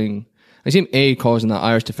causing that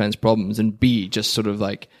Irish defense problems, and B, just sort of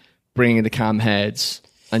like bringing the cam heads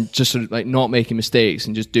and just sort of like not making mistakes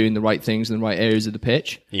and just doing the right things in the right areas of the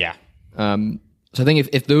pitch. Yeah. So I think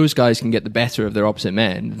if those guys can get the better of their opposite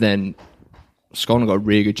men, then Scotland got a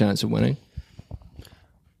really good chance of winning.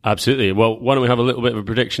 Absolutely. Well, why don't we have a little bit of a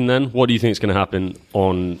prediction then? What do you think is going to happen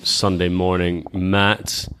on Sunday morning,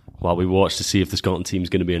 Matt, while we watch to see if the Scotland team is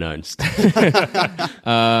going to be announced?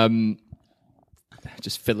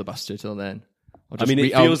 Just filibuster till then. I mean,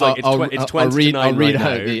 it feels like it's 20 to 9 I'll read right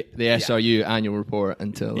out now. the SRU annual report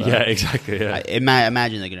until... Yeah, exactly. Yeah. I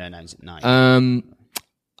imagine they're going to announce it now.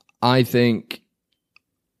 I think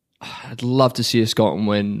I'd love to see a Scotland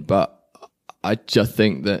win, but I just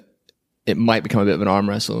think that it might become a bit of an arm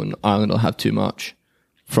wrestle and Ireland will have too much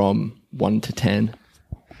from 1 to 10.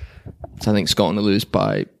 So I think Scotland will lose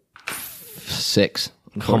by 6,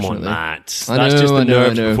 Come on, unfortunately. Matt. That's I know, just the I know, I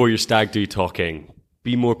nerves know. before your stag do talking.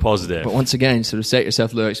 Be more positive. But once again, sort of set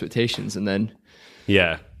yourself low expectations and then...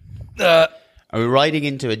 Yeah. Are we riding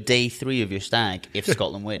into a day 3 of your stag if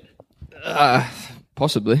Scotland win?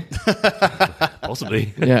 Possibly.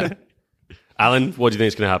 Possibly. Yeah. Alan, what do you think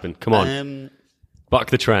is going to happen? Come on. Buck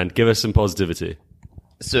the trend. Give us some positivity.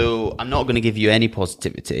 So I'm not going to give you any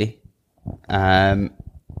positivity. I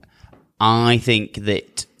think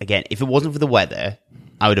that, again, if it wasn't for the weather,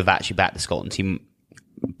 I would have actually backed the Scotland team.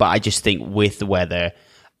 But I just think with the weather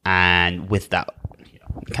and with that,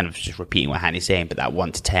 kind of just repeating what Hanny's saying, but that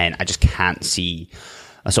 1 to 10, I just can't see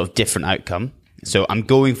a sort of different outcome. So I'm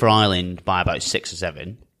going for Ireland by about 6 or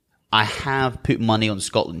 7. I have put money on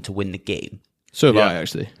Scotland to win the game. So have I,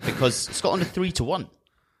 actually. Because Scotland are 3 to 1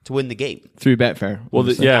 to win the game. Through Betfair. Well,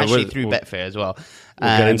 Actually, through Betfair as well.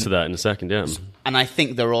 We'll get into that in a second, yeah. And I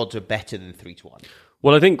think their odds are better than 3 to 1.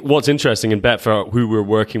 Well, I think what's interesting in Betfair, who we're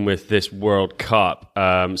working with this World Cup,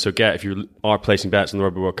 if you are placing bets on the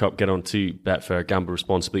Rugby World Cup, get on to Betfair, gamble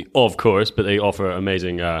responsibly, of course, but they offer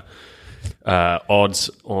amazing odds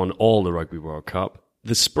on all the Rugby World Cup.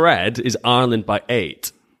 The spread is Ireland by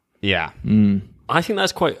 8. Yeah. I think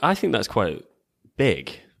that's quite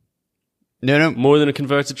big. No. More than a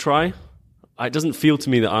converted try. It doesn't feel to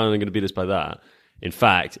me that Ireland are going to beat us by that. In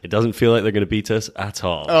fact, it doesn't feel like they're going to beat us at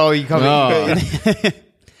all. Oh, you can't. Oh.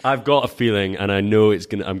 I've got a feeling, and I know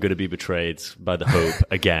I'm going to be betrayed by the hope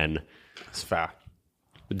again. It's fair.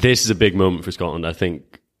 This is a big moment for Scotland. I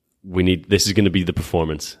think this is going to be the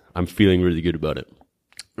performance. I'm feeling really good about it.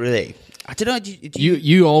 Really? I don't know. Do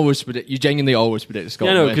You genuinely always predict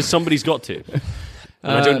Scotland. Yeah, no, win. because somebody's got to.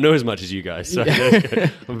 And I don't know as much as you guys, so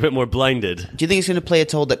I'm a bit more blinded. you think it's going to play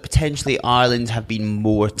at all that potentially Ireland have been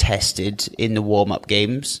more tested in the warm-up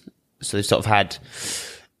games? So they've sort of had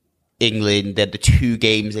England, the 2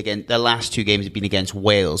 games against, their last 2 games have been against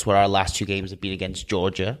Wales, where our last 2 games have been against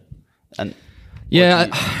Georgia. And yeah,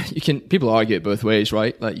 you can. People argue it both ways,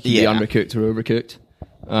 right? Like you can Yeah. be undercooked or overcooked.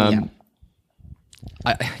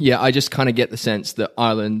 I just kind of get the sense that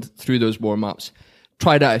Ireland, through those warm-ups,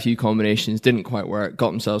 tried out a few combinations, didn't quite work,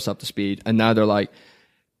 got themselves up to speed, and now they're like,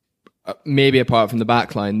 maybe apart from the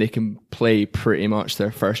back line, they can play pretty much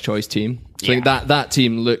their first choice team. So I think that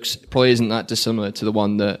team probably isn't that dissimilar to the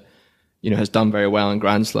one that, has done very well in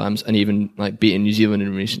Grand Slams and even like beaten New Zealand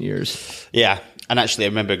in recent years. Yeah. And actually, I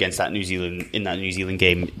remember against that New Zealand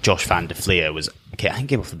game, Josh van der Fleer was, I think,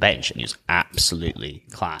 came off the bench and he was absolutely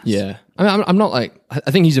class. Yeah. I mean, I'm not like,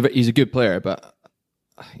 I think he's a good player, but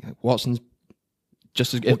I think Watson's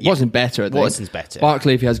just as good. Watson's better. Watson's better.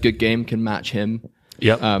 Barkley, if he has a good game, can match him.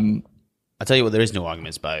 Yep. I tell you what, there is no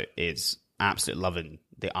arguments about is absolutely loving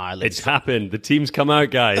the Ireland. It's happened. The team's come out,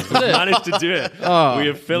 guys. We've managed to do it. We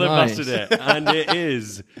have filibustered it, and it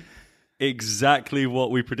is exactly what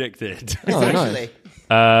we predicted. Nice.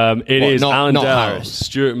 It is Alan not Dow, Harris.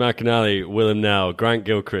 Stuart McAnally, Willem Nell, Grant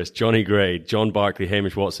Gilchrist, Johnny Gray, John Barkley,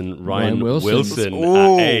 Hamish Watson, Ryan Wilson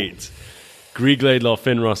at 8. Grieg Laidlaw,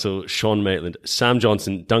 Finn Russell, Sean Maitland, Sam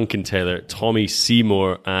Johnson, Duncan Taylor, Tommy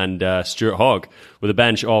Seymour, and Stuart Hogg, with a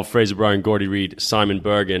bench of Fraser Brown, Gordy Reid, Simon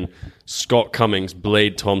Bergen, Scott Cummings,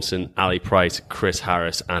 Blade Thompson, Ali Price, Chris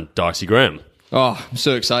Harris, and Darcy Graham. Oh, I'm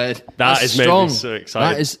so excited. That is made me so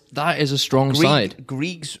excited. That is a strong side.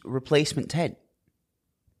 Grieg's replacement 10.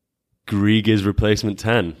 Grieg is replacement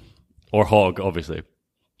 10. Or Hogg, obviously.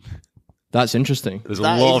 That's interesting. There's a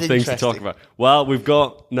lot of things to talk about. Well, we've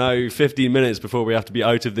got now 15 minutes before we have to be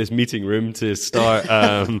out of this meeting room to start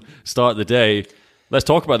start the day. Let's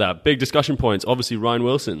talk about that. Big discussion points. Obviously, Ryan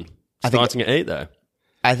Wilson starting at 8 there.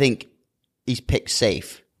 I think he's picked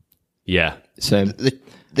safe. Yeah. Same.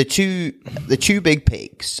 The two big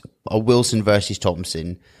picks are Wilson versus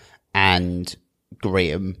Thompson and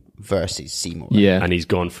Graham versus Seymour. Yeah. And he's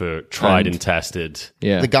gone for tried and tested.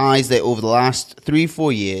 Yeah. The guys that over the last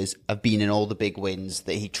 3-4 years have been in all the big wins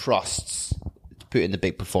that he trusts to put in the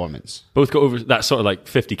big performance. Both got over that sort of like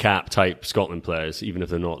 50 cap type Scotland players, even if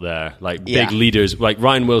they're not there. Like big leaders. Like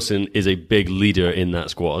Ryan Wilson is a big leader in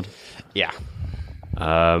that squad. Yeah.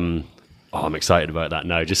 I'm excited about that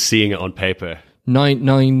now. Just seeing it on paper. Nine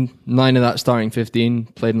of that starting 15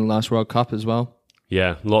 played in the last World Cup as well.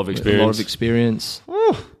 Yeah, a lot of experience.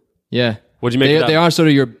 Yeah. What do you make of that? They are sort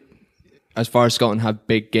of as far as Scotland have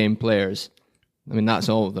big game players. I mean, that's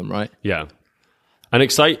all of them, right? Yeah. And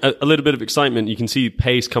a little bit of excitement. You can see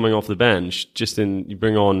pace coming off the bench. You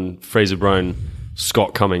bring on Fraser Brown,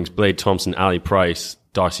 Scott Cummings, Blade Thompson, Ali Price,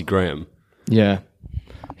 Darcy Graham. Yeah.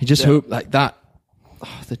 You just hope like that.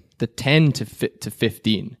 The 10 to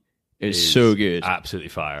 15 is so good. Absolutely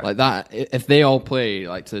fire. Like that, if they all play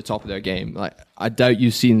like to the top of their game, like I doubt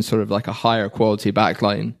you've seen sort of like a higher quality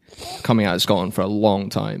backline coming out of Scotland for a long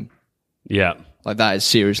time. Yeah. Like that is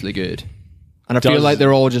seriously good. And I feel like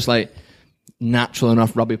they're all just like natural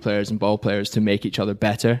enough rugby players and ball players to make each other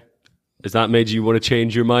better. Has that made you want to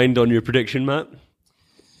change your mind on your prediction, Matt?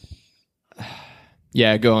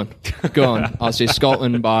 Yeah, go on. I'll say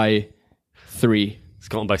Scotland by 3.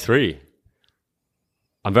 Scotland by 3.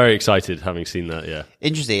 I'm very excited having seen that, yeah.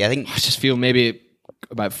 Interesting. I just feel maybe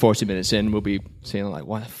about 40 minutes in, we'll be saying like,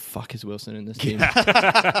 why the fuck is Wilson in this team? We've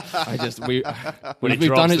done it so many times. When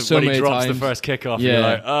he drops the first kickoff, you're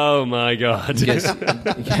like, oh my God. He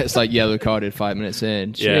gets like yellow carded 5 minutes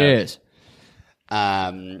in. Cheers.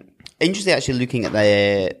 Interesting actually looking at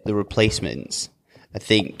the replacements. I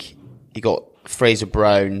think you got Fraser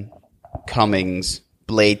Brown, Cummings,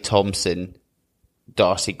 Blade Thompson,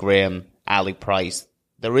 Darcy Graham, Ali Price.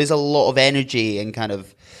 There is a lot of energy and kind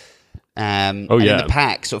of in the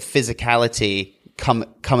pack, sort of physicality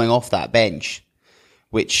coming off that bench,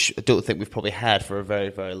 which I don't think we've probably had for a very,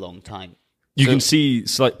 very long time. You can see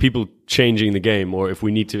like people changing the game, or if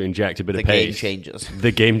we need to inject a bit of pace.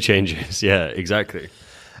 The game changes, yeah, exactly.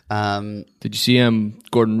 Did you see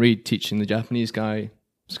Gordon Reid teaching the Japanese guy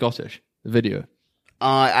Scottish? The video?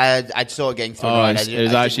 I saw it getting thrown.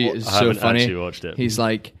 It was so funny. Actually watched it. He's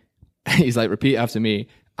like, repeat after me.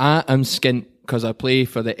 I am skint because I play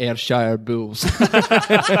for the Ayrshire Bulls. And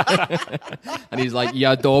he's like,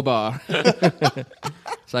 Yadobar.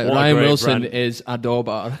 It's like Ryan Wilson is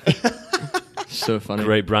Adobar. So funny.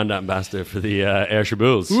 Great brand ambassador for the Ayrshire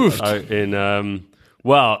Bulls.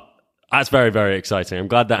 Well, that's very, very exciting. I'm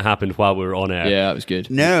glad that happened while we were on air. Yeah, that was good.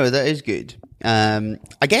 No, that is good. I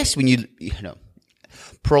guess when you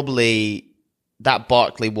probably that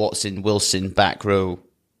Barkley, Watson, Wilson back row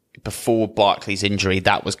before Barkley's injury,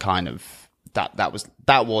 that was kind of that was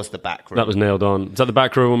the back row. That was nailed on. Is that the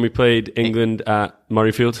back row when we played England at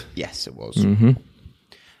Murrayfield? Yes, it was. Mm-hmm.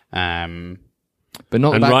 But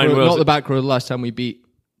not the back row the last time we beat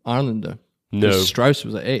Ireland though. No. Strauss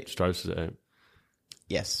was at 8. Strauss was at 8.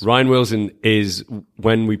 Yes. Ryan Wilson is,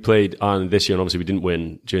 when we played Ireland this year, and obviously we didn't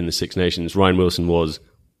win during the Six Nations, Ryan Wilson was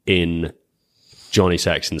in Johnny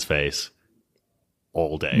Sexton's face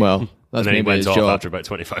all day. Well, that's and then he maybe went his off job. after about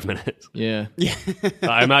 25 minutes. Yeah.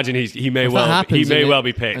 I imagine he may If that well happens,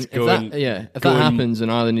 be picked. If that happens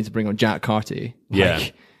and Ireland need to bring on Jack Carty,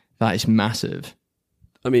 that is massive.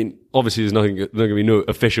 I mean, obviously there's going to be no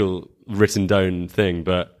official written down thing,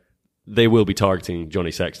 but they will be targeting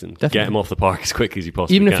Johnny Sexton. Definitely. Get him off the park as quickly as he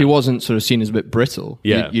possibly Even can. if he wasn't sort of seen as a bit brittle,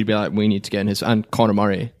 Yeah. you'd be like, we need to get in his... And Conor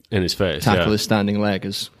Murray in his face, tackle his standing leg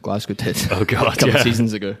as Glasgow did Oh, God, a couple yeah. of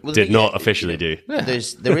seasons ago. Well, Did not officially do.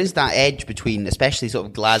 There is that edge between, especially sort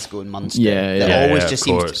of Glasgow and Munster. Yeah, that yeah. always Yeah, just of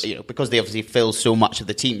seems course. to, because they obviously fill so much of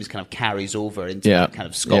the teams, kind of carries over into Yeah. that kind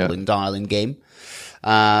of Scotland Ireland game.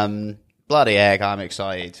 Bloody heck, I'm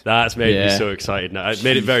excited. That's made me Yeah. so excited now. It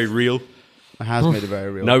made it very real. It has made it very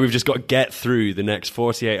real. Now we've just got to get through the next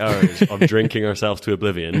 48 hours of drinking ourselves to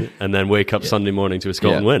oblivion and then wake up Sunday morning to a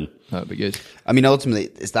Scotland win. That'd be good. I mean, ultimately,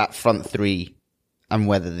 it's that front three and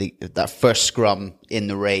whether that first scrum in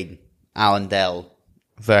the rain, Alan Dell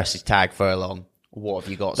versus Tag Furlong. What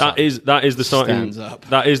have you got? That is the starting. Stands up.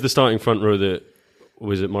 That is the starting front row that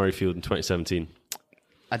was at Murrayfield in 2017.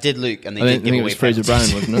 I did look, and they I did think give it away was Fraser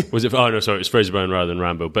penalties. Brown, wasn't it? Was it? Oh no, sorry, it was Fraser Brown rather than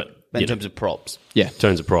Rambo. But in you know, terms of props, Yeah.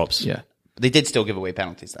 terms of props. Yeah. they did still give away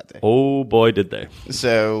penalties that day. Oh boy, did they!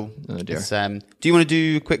 So, Oh, dear. it's, do you want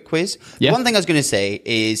to do a quick quiz? Yeah. One thing I was going to say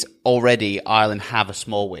is already Ireland have a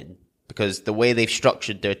small win because the way they've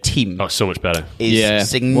structured their team Oh, so much better. is Yeah.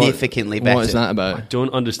 significantly better. What is that about?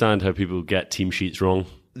 Don't understand how people get team sheets wrong.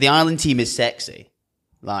 The Ireland team is sexy.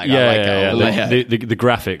 Like, I like it a lot. Yeah. The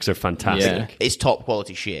graphics are fantastic. It's top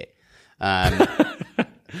quality shit.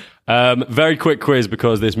 Very quick quiz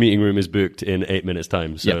because this meeting room is booked in 8 minutes'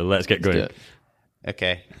 time. So Yeah. let's get Let's do going. it.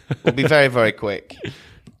 Okay. We'll be very, very quick.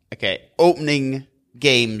 Okay. Opening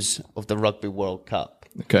games of the Rugby World Cup.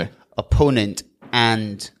 Okay. Opponent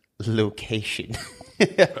and location.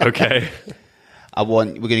 Okay. We're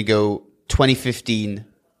going to go 2015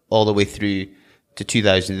 all the way through to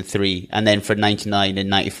 2003. And then for 99 and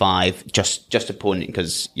 95, just opponent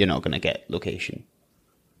because you're not going to get location.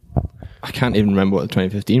 I can't even remember what the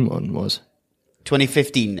 2015 one was.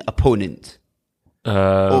 2015 opponent.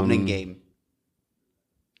 Opening game.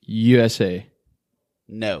 USA.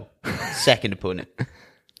 No. Second opponent.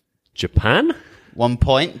 Japan? 1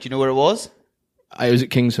 point. Do you know where it was? I was at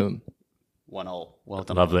Kingsholm. 1-1. Well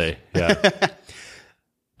done. Lovely. Yeah.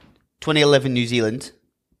 2011 New Zealand.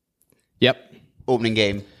 Yep. Opening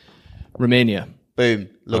game. Romania. Boom.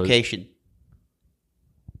 Location.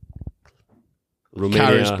 Romania.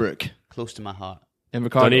 Carisbrooke. Close to my heart.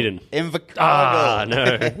 Invercargill. Dunedin. Invercargill. Ah,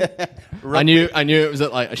 no. I knew it was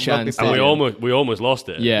at like a Shan Rugby stadium. And we almost lost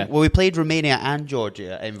it. Yeah. Well, we played Romania and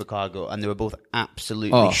Georgia at Invercargill, and they were both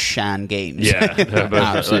absolutely shan games. Yeah.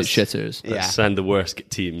 Absolute shitters. Yeah. Let's send the worst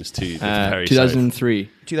teams to the very 2003.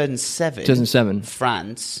 2007. 2007.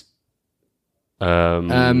 France. south.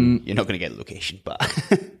 You're not going to get the location, but...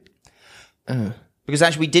 Because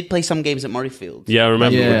actually, we did play some games at Murrayfield. Yeah, I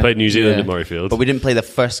remember we Yeah. played New Zealand Yeah. at Murrayfield. But we didn't play the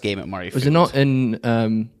first game at Murrayfield. Was it not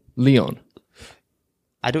in Leon?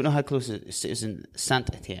 I don't know how close it is. It was in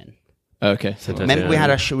Saint-Etienne. Okay. Remember we had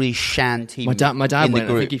a really shan team My dad in went. the I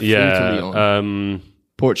group. think he flew to Leon. Yeah.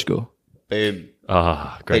 Portugal. Boom.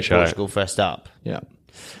 Great Played shout. Portugal first up. Yeah.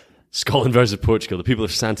 Scotland versus Portugal. The people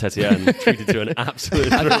of Saint-Etienne treated to an absolute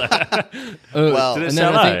thriller. Well, Did it And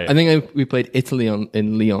sell then out? I think we played Italy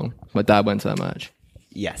in Leon. My dad went to that match.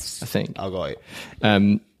 yes. I think. I got it.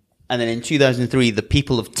 Um, And then in 2003, the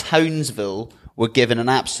people of Townsville were given an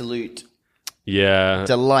absolute Yeah.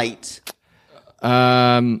 delight.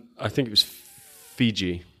 I think it was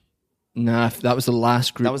Fiji. nah, that was the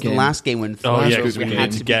last group That was game. the last game when Oh, France yeah, 'cause we we had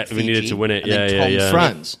needed to to get- beat we needed Fiji, to win it. and then Yeah, Tom yeah. Smith-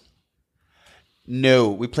 France. No,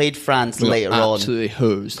 we played France We got later on. absolutely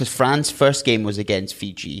hosed. Because France's first game was against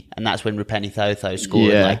Fiji, and that's when Rupeni Thauthau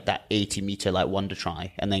scored Yeah. like that 80-meter like wonder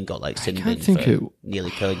try, and then got like sin bin can't think for who- nearly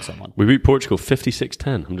killing someone. We beat Portugal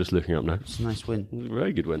 56-10. I'm just looking up now. It's a nice win.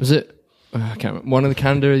 Very good win. Was it? I can't remember. One of the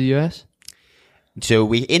Canada or the US?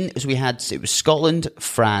 So it was Scotland,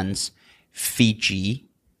 France, Fiji,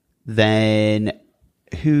 then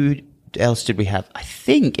who else did we have? I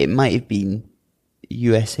think it might have been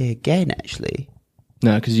USA again, actually.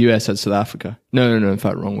 No, because US had South Africa. No. In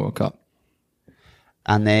fact, wrong World Cup.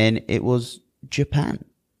 And then it was Japan.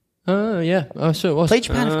 Oh, yeah. Oh, so it was. Played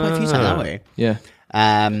Japan quite a few times, haven't we? Yeah.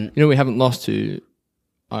 Um, You know, we haven't lost to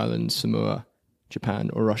Ireland, Samoa, Japan,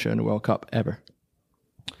 or Russia in a World Cup ever.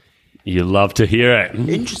 You love to hear it.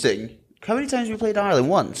 interesting. How many times have we played Ireland?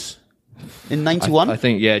 Once? In 91? I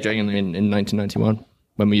think, yeah, in 1991,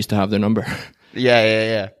 when we used to have their number.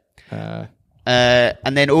 Yeah.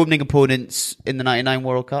 And then opening opponents in the 99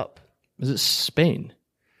 World Cup. Was it Spain?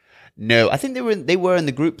 No, I think they were in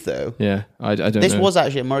the group though. Yeah, I don't know. This was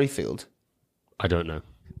actually at Murrayfield. I don't know.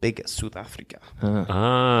 Big South Africa.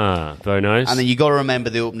 Very nice. And then you got to remember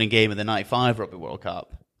the opening game of the 95 Rugby World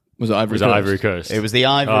Cup. Was it Ivory Coast? Ivory Coast. It was the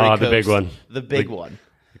Ivory Coast. The big one. The big one.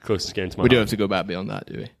 The closest game to my We don't heart. have to go back beyond that,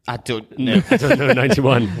 do we? I don't know. I don't know,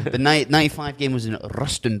 91. The 95 game was in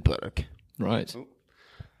Rustenburg. Right.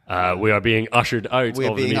 We are being ushered out We're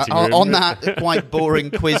of the being meeting room. on that quite boring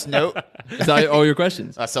quiz note. Is that all your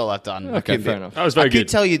questions? That's all I've done. Okay, fair enough. That was very I could good.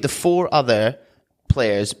 tell you the 4 other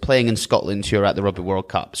players playing in Scotland who are at the Rugby World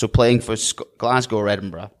Cup. So playing for Glasgow or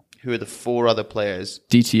Edinburgh. Who are the 4 other players?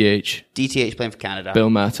 DTH. DTH playing for Canada. Bill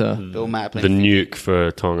Matter. Bill Matter The playing nuke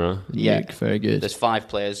for Tonga. Yeah. Nuke, very good. There's 5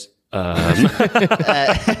 players. No,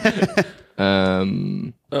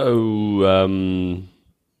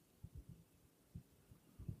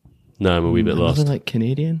 I'm a wee bit lost. Wasn't like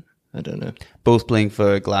Canadian? I don't know. Both playing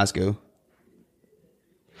for Glasgow.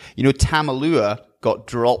 You know, Tamalua got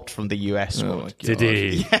dropped from the US squad. Oh my God. Did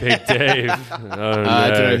he? Big Dave. Oh, no.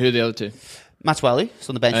 I don't know who the other two. Maxwell is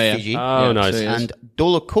on the bench Oh, for yeah. Fiji. Oh, nice. so he is. And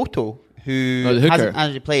Dolokoto, who Oh, the hooker. hasn't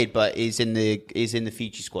actually played but is in the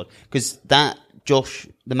Fiji squad. Because that Josh,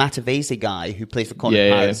 the Matavese guy who plays for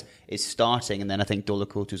Connacht Pirates, is starting, and then I think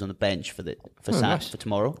Dolokoto's on the bench for nice. for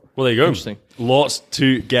tomorrow. Well, there you go. Interesting. Lots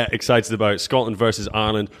to get excited about. Scotland versus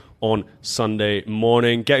Ireland on Sunday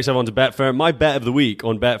morning. Get yourself onto Betfair. My bet of the week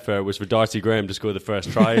on Betfair was for Darcy Graham to score the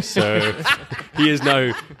first try. So he is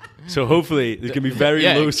now... So hopefully there's going to be very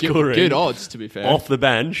low scoring. Good odds, to be fair. Off the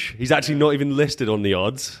bench. He's actually not even listed on the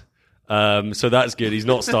odds. So that's good. He's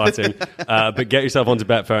not starting. But get yourself onto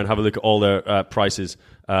Betfair and have a look at all their prices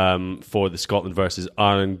for the Scotland versus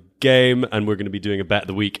Ireland game. And we're going to be doing a bet of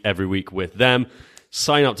the week every week with them.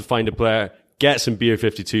 Sign up to find a player. Get some Beer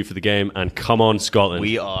 52 for the game. And come on, Scotland.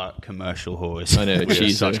 We are commercial whores. I know. We're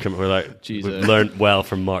we're like, Jeez, we've learned well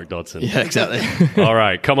from Mark Dodson. Yeah, exactly. All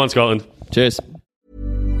right. Come on, Scotland. Cheers.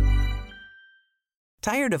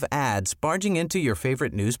 Tired of ads barging into your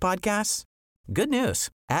favorite news podcasts? Good news.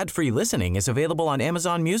 Ad-free listening is available on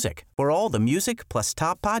Amazon Music for all the music plus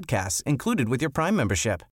top podcasts included with your Prime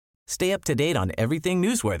membership. Stay up to date on everything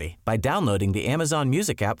newsworthy by downloading the Amazon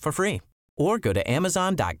Music app for free or go to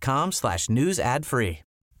amazon.com/news ad free.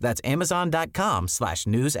 That's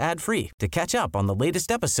amazon.com/news ad free to catch up on the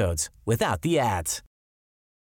latest episodes without the ads.